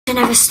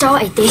never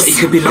started this. But he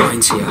could be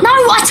lying to you. No,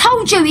 I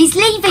told you, he's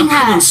leaving her.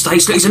 Come on,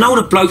 Stacey, look, he's an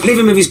older bloke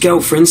living with his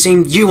girlfriend,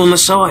 seeing you on the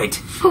side.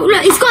 Oh,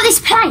 look, he's got this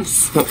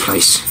place. What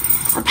place?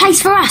 A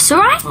place for us, all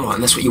right? All right,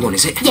 and that's what you want,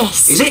 is it?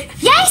 Yes. Is it?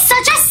 Yes,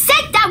 I just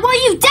said that. Were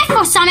you deaf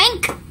or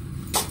something?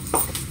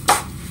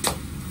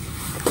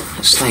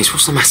 Stacey,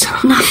 what's the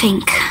matter?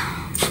 Nothing.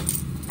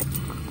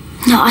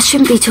 No, I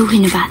shouldn't be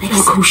talking about this.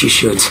 Well, of course you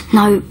should.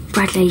 No,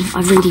 Bradley,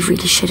 I really,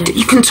 really shouldn't.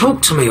 You can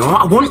talk to me, all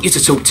right? I want you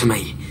to talk to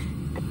me.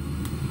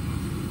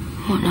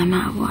 What, no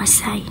matter what I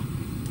say?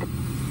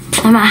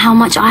 No matter how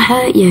much I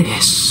hurt you?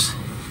 Yes.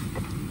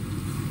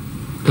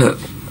 Look,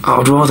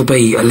 I'd rather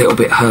be a little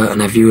bit hurt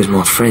and have you as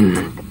my friend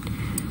than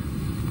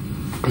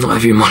not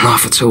have you in my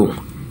life at all.